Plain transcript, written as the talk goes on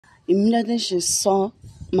Immediately she saw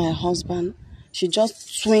my husband, she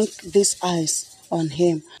just twinked these eyes on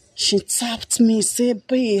him. She tapped me, say,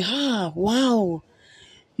 babe, wow,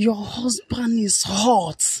 your husband is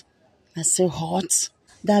hot. I say, hot?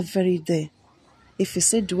 That very day. If you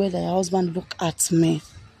see the way that your husband looked at me,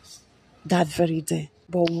 that very day.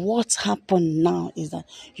 But what happened now is that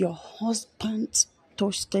your husband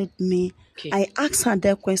toasted me. Okay. I asked her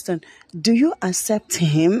that question, do you accept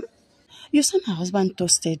him? You said my husband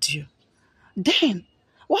toasted you. Then,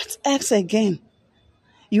 what else again?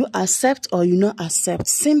 You accept or you not accept.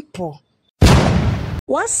 Simple.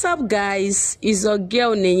 What's up, guys? It's your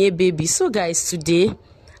girl Nenye Baby. So guys, today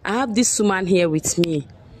I have this woman here with me.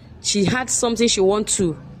 She had something she want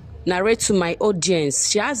to narrate to my audience.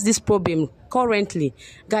 She has this problem currently.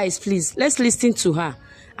 Guys, please, let's listen to her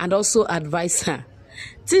and also advise her.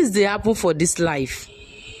 Things they happen for this life.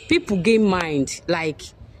 People gain mind. Like,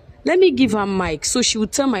 let me give her mic so she will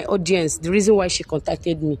tell my audience the reason why she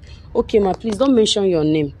contacted me. Okay, ma, please don't mention your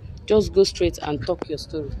name. Just go straight and talk your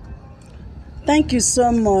story. Thank you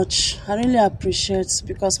so much. I really appreciate,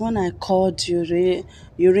 because when I called you,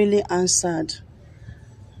 you really answered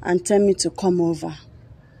and tell me to come over.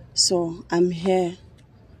 So I'm here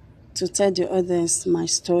to tell the audience my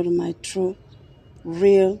story, my true,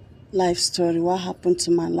 real life story, what happened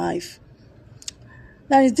to my life.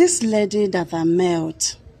 There is this lady that I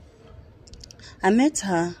met. I met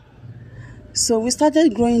her. So we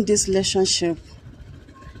started growing this relationship.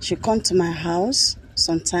 She come to my house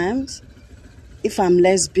sometimes if I'm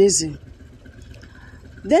less busy.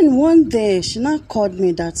 Then one day, she now called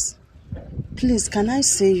me that, please, can I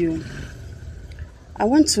see you? I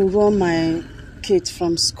want to run my kid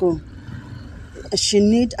from school. She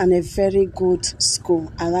need a very good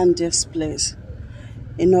school around this place.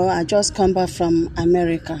 You know, I just come back from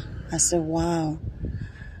America. I said, wow.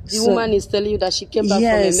 The woman is telling you that she came back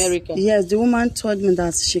from America? Yes, the woman told me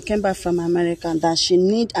that she came back from America and that she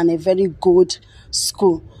need a very good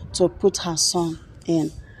school to put her son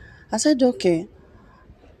in. I said, okay.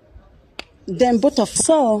 Then both of us.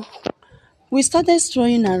 So we started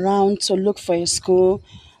strolling around to look for a school.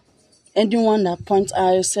 Anyone that points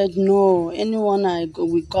out, I said no. Anyone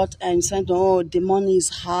we got and said, oh, the money is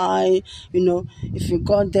high. You know, if you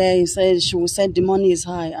got there, she would say the money is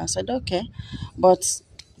high. I said, okay. But,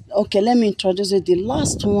 okay, let me introduce you. The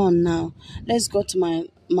last one now. Let's go to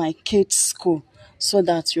my kids' school so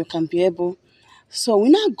that you can be able. So we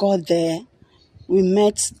now got there. We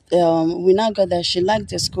met, we now got there. She liked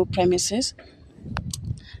the school premises.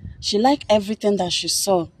 She liked everything that she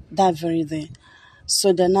saw that very day.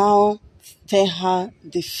 So they now pay her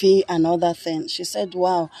the fee and other things. She said,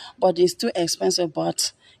 wow, but it's too expensive,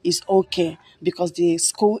 but it's okay because the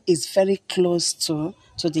school is very close to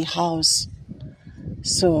the house.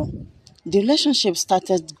 So the relationship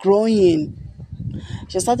started growing.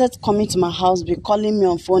 She started coming to my house, be calling me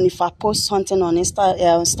on phone. If I post something on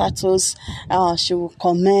status, she will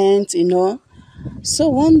comment, you know. So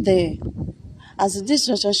one day, as this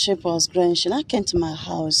relationship was growing, she now came to my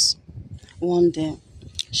house one day.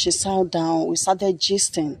 She sat down, we started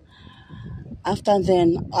gisting. After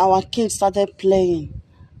then, our kids started playing.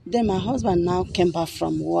 Then my husband now came back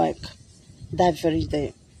from work that very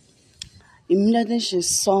day. Immediately she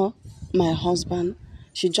saw my husband,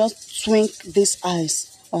 she just twinked these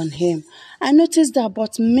eyes on him. I noticed that,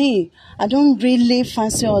 but me, I don't really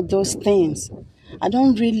fancy all those things. I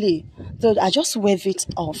don't really. So I just wave it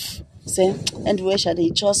off. Say, anyway,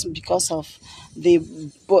 just because of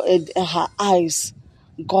her eyes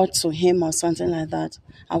got to him or something like that.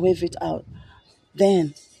 I wave it out.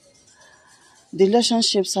 Then the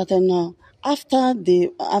relationship started now. After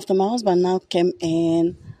my husband now came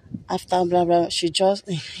in, after blah blah, he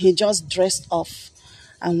just dressed off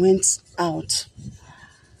and went out.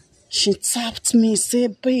 She tapped me, say,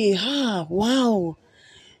 babe, wow,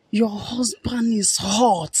 your husband is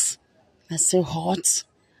hot. I say, hot?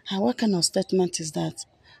 And what kind of statement is that?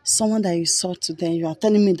 Someone that you saw today, you are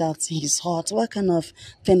telling me that he's hot. What kind of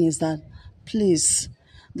thing is that? Please,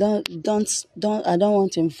 don't. I don't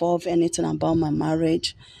want to involve anything about my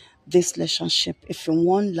marriage, this relationship. If you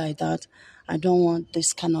want like that, I don't want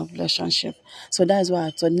this kind of relationship. So that's why I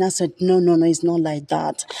told. And I said, no, it's not like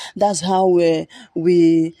that. That's how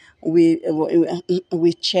we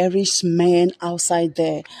cherish men outside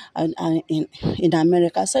there and in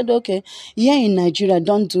America. I said, okay, yeah, in Nigeria,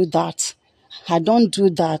 don't do that. I don't do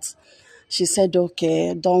that. She said,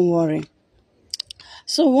 okay, don't worry.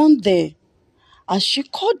 So one day, as she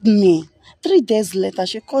called me, 3 days later,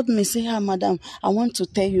 she called me, say, hi, madam, I want to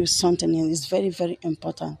tell you something, and it's very, very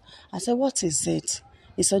important. I said, what is it?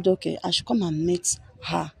 He said, okay, I should come and meet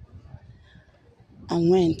her. and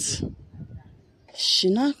went. She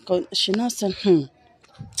now said,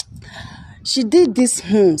 She did this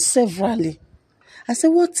severally. I said,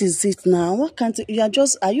 what is it now? What can't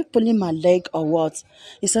are you pulling my leg or what?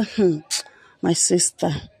 He said, my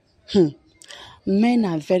sister, men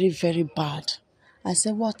are very, very bad. I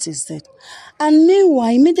said, what is it? And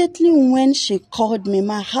meanwhile, immediately when she called me,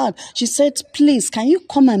 my heart, she said, please, can you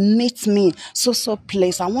come and meet me? So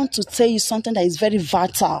please, I want to tell you something that is very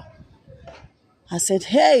vital. I said,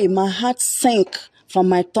 hey, my heart sank from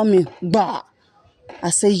my tummy. Bah.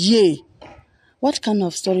 I said, yay. What kind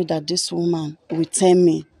of story that this woman will tell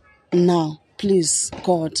me now? Please,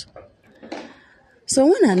 God. So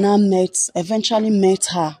when I now eventually met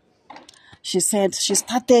her, she said she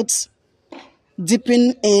started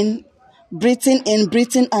dipping in, breathing in,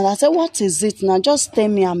 breathing out. I said, what is it now? Just tell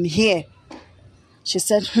me I'm here. She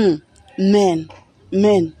said, men.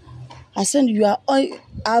 I said,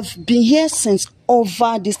 I've been here since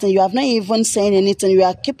over this thing. You have not even said anything.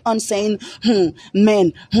 You keep on saying,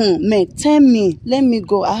 men. Tell me, let me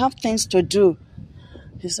go. I have things to do.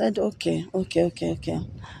 He said, okay.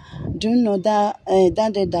 Do you know that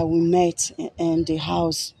day that we met in the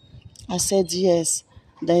house? I said, yes.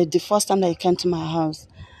 The first time that you came to my house.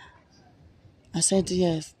 I said,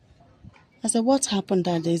 yes. I said, what happened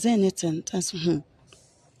that day? Is there anything? I said,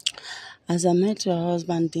 As I met your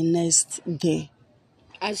husband the next day.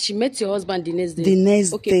 As she met your husband the next day? The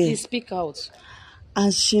next okay, day. Please speak out.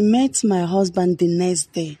 As she met my husband the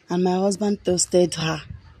next day, and my husband toasted her.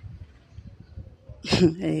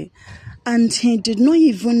 And he did not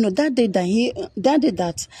even know that day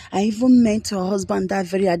that I even met your husband that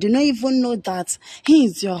very. I did not even know that he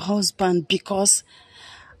is your husband because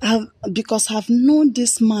I've known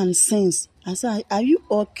this man since. I said, are you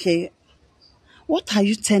okay? What are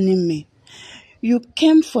you telling me? You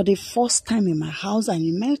came for the first time in my house and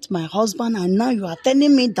you met my husband, and now you are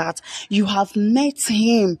telling me that you have met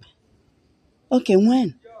him. Okay,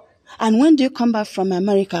 when? And when do you come back from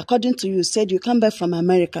America? According to you said you come back from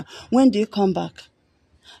America. When do you come back?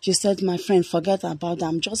 She said, my friend, forget about that.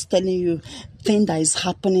 I'm just telling you thing that is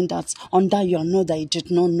happening that's under your nose that you did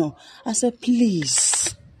not know. I said,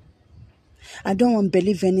 please. I don't want to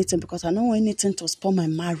believe anything because I don't want anything to spoil my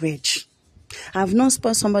marriage. I've not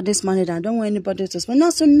spoiled somebody's marriage. I don't want anybody to spoil.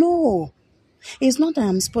 No. It's not that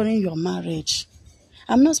I'm spoiling your marriage.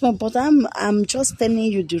 I'm not spoiling, but I'm just telling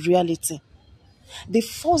you the reality. The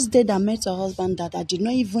first day that I met your husband that I did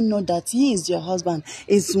not even know that he is your husband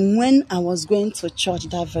is when I was going to church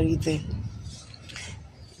that very day.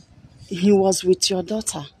 He was with your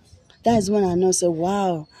daughter. That is when I know, say,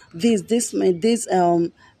 wow, this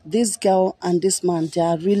girl and this man, they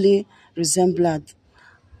are really resembled.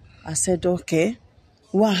 I said, okay,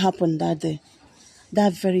 what happened that day?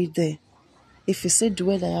 That very day. If you see the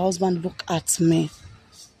way that your husband looked at me,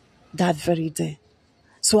 that very day.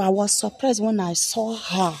 So I was surprised when I saw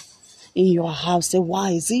her in your house. Say, wow,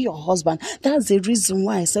 is he your husband? That's the reason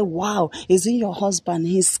why I said, wow, is he your husband?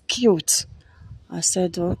 He's cute. I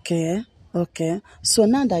said, okay. So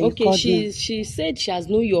now that you called me. She said she has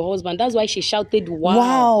known your husband. That's why she shouted, wow.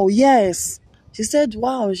 Wow, yes. She said,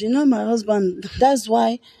 wow, she know my husband. That's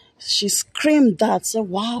why she screamed that. Said,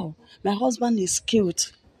 wow, my husband is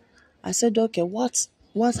cute. I said, okay, what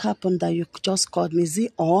happened that you just called me? Is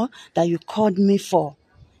it all that you called me for?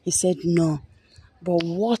 He said, no. But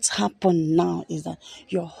what happened now is that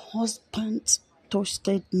your husband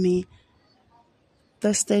toasted you.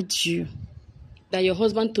 That your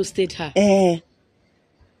husband toasted her?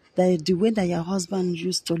 That the way that your husband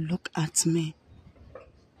used to look at me.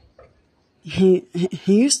 He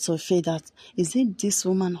used to say that, is it this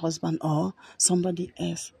woman's husband or somebody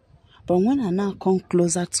else? But when I now come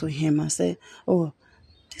closer to him, I say, oh,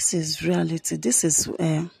 this is reality. This is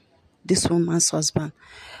this woman's husband.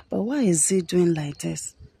 But why is he doing like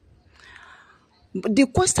this? The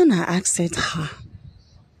question I asked her,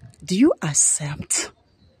 do you accept?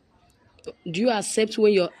 Do you accept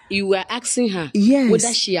when you were asking her? Yes.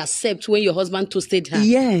 Whether she accepts when your husband toasted her?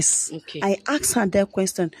 Yes. Okay. I asked her that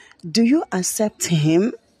question. Do you accept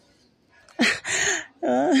him?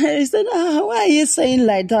 He said, why are you saying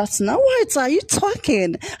like that now? What are you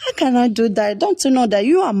talking? How can I do that? Don't you know that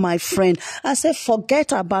you are my friend? I said,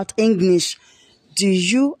 forget about English. Do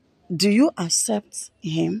you accept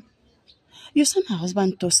him? You said my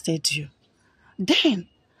husband toasted you. Then,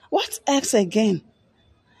 what else again?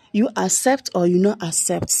 You accept or you not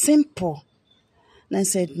accept? Simple. And I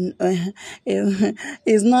said,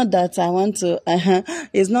 it's not that I want to.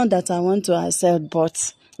 It's not that I want to accept,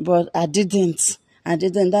 but I didn't.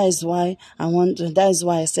 That is why I want. That is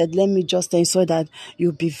why I said, let me just tell you so that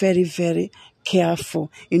you'll be very, very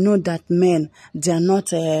careful. You know that men, they are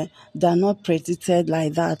not predicted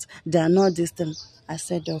like that. They are not this thing. I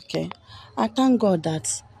said, okay. I thank God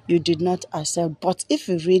that you did not accept. But if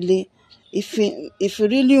you really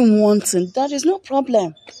want it, there is no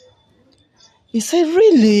problem. He said,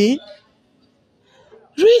 really?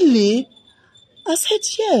 Really? I said,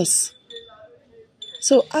 yes.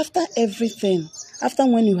 So after everything, after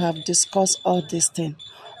when you have discussed all this thing,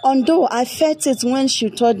 although I felt it when she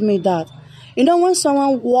told me that, you know, when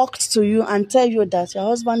someone walked to you and tell you that your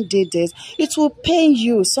husband did this, it will pain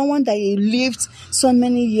you. Someone that you lived so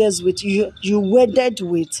many years with, you wedded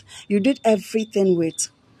with, you did everything with.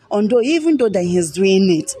 Although, even though that he's doing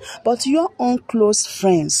it, but your own close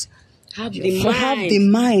friends Have have the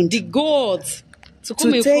mind the God to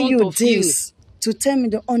come to in tell front you of you. this, to tell me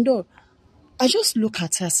the although I just look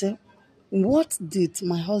at her and say, what did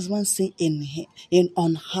my husband say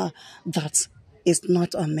on her that is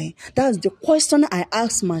not on me? That's the question I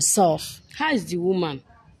ask myself. How is the woman?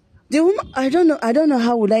 The woman, I don't know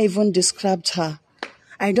how would I even describe her.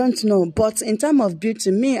 I don't know. But in terms of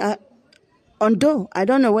beauty, although I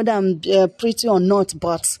don't know whether I'm pretty or not,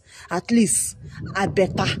 but at least I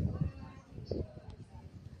better.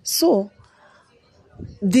 So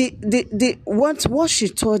what she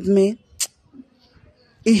told me,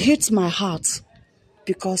 it hits my heart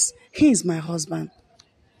because he is my husband.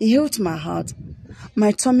 He hit my heart.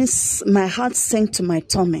 My heart sank to my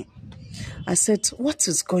tummy. I said, what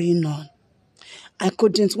is going on? I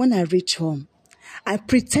couldn't. When I reached home, I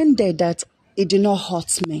pretended that it did not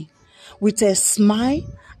hurt me with a smile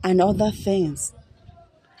and other things.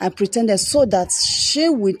 I pretended so that she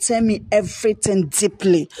would tell me everything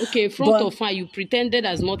deeply. Okay, in front of her, you pretended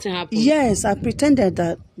as nothing happened. Yes, I pretended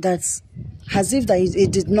that as if that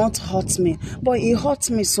it did not hurt me. But it hurt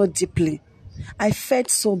me so deeply. I felt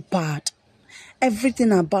so bad.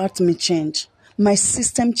 Everything about me changed. My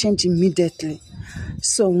system changed immediately.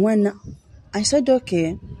 So when I said,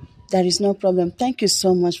 okay, there is no problem. Thank you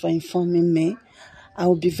so much for informing me. I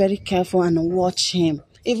will be very careful and watch him.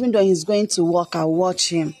 Even though he's going to work, I'll watch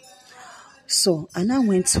him. So, and I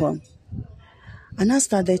went home. And I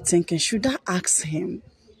started thinking, should I ask him?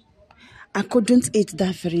 I couldn't eat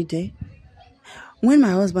that very day. When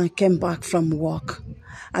my husband came back from work,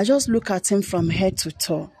 I just looked at him from head to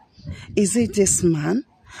toe. Is it this man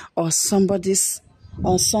or someone's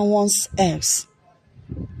else?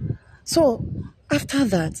 So after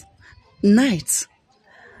that night,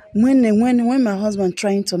 when my husband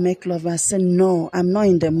trying to make love, I said, no, I'm not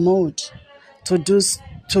in the mood to do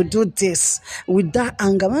this with that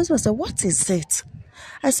anger. My husband said, what is it?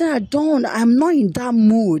 I said, I'm not in that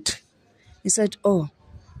mood. He said, oh,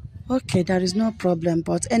 okay, there is no problem,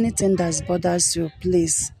 but anything that bothers you,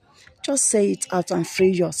 please, just say it out and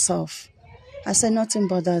free yourself. I said, nothing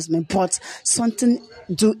bothers me, but something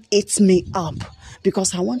do eat me up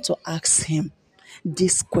because I want to ask him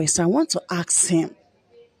this question. I want to ask him,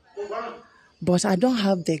 but I don't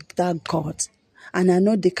have that God, and I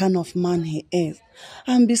know the kind of man he is.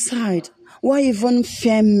 And besides, why even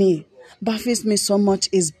fear me, baffles me so much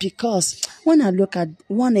is because when I look at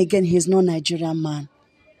one again, he's not Nigerian man.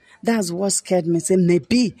 That's what scared me. Say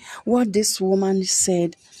maybe what this woman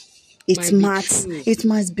said, it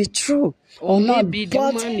must be true or not. Maybe the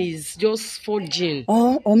woman is just forging.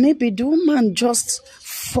 Or maybe the woman just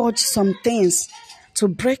forged some things to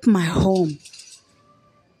break my home.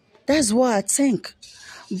 That's what I think.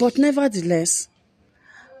 But nevertheless,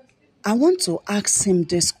 I want to ask him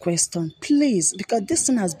this question, please, because this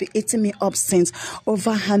thing has been eating me up since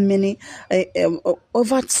over how many,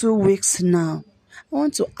 over 2 weeks now. I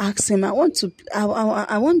want to ask him, I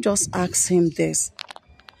won't just ask him this.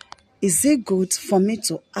 Is it good for me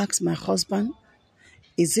to ask my husband,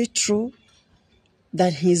 is it true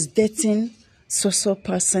that he's dating so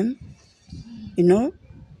person? You know?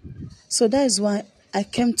 So that is why I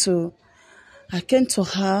came to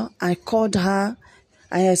her, I called her,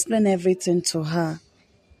 I explained everything to her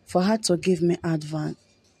for her to give me advice.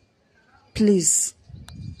 Please,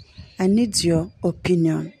 I need your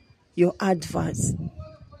opinion, your advice.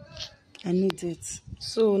 I need it.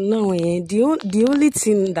 So now, the only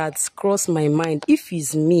thing that's crossed my mind, if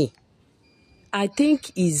it's me, I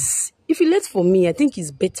think if you let for me, I think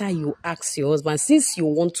it's better you ask your husband, since you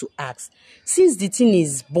want to ask, since the thing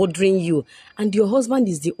is bothering you, and your husband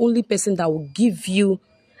is the only person that will give you,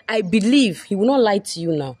 I believe he will not lie to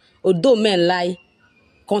you now. Although men lie,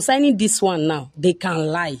 concerning this one now, they can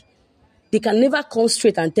lie. They can never come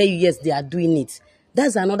straight and tell you, yes, they are doing it.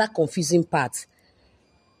 That's another confusing part.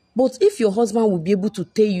 But if your husband will be able to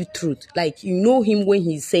tell you truth, like you know him when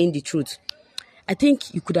he's saying the truth, I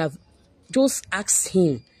think you could have just asked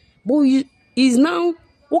him. But is now,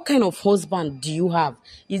 what kind of husband do you have?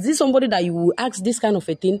 Is this somebody that you will ask this kind of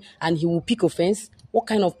a thing and he will pick offense? What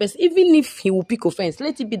kind of person? Even if he will pick offense,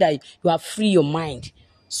 let it be that you have free your mind.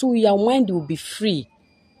 So your mind will be free.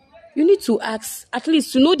 You need to ask, at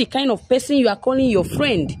least to know the kind of person you are calling your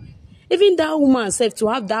friend. Even that woman said to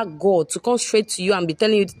have that God to come straight to you and be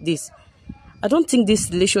telling you this. I don't think this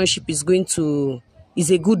relationship is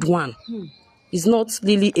a good one. It's not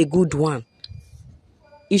really a good one.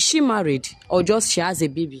 Is she married or just she has a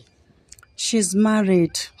baby? She's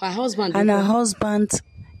married. Her husband. And her husband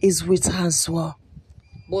is with her as well.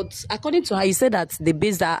 But according to her, you said that the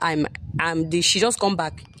base that she just come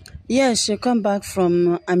back. Yeah, she come back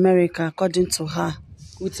from America, according to her.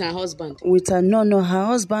 With her husband? With her, no, her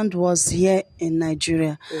husband was here in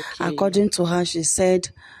Nigeria. Okay. According to her, she said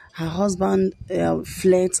her husband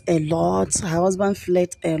fled a lot. Her husband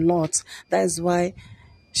fled a lot. That is why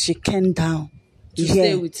she came down to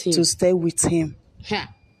stay with him. To stay with him. Yeah.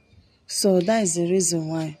 So that is the reason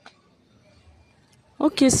why.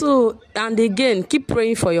 Okay, so, and again, keep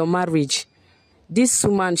praying for your marriage. This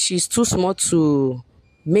woman, she's too small to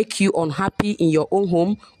make you unhappy in your own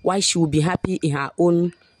home, why she will be happy in her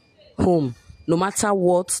own home. No matter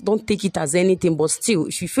what, don't take it as anything, but still,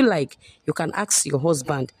 if you feel like you can ask your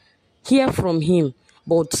husband, hear from him,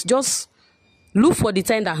 but just look for the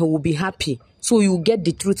time that he will be happy, so you get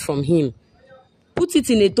the truth from him. Put it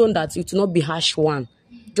in a tone that it will not be harsh one,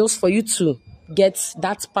 just for you to get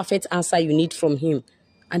that perfect answer you need from him.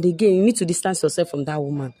 And again, you need to distance yourself from that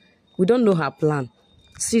woman. We don't know her plan.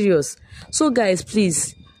 Serious. So guys,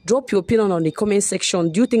 please drop your opinion on the comment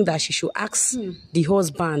section. Do you think that she should ask the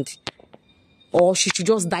husband, or she should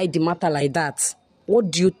just die the matter like that?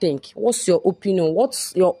 What do you think? What's your opinion?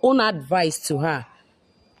 What's your own advice to her?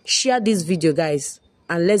 Share this video, guys,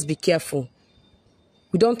 and let's be careful.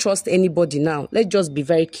 We don't trust anybody now. Let's just be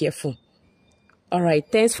very careful. All right,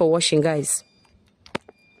 thanks for watching, guys.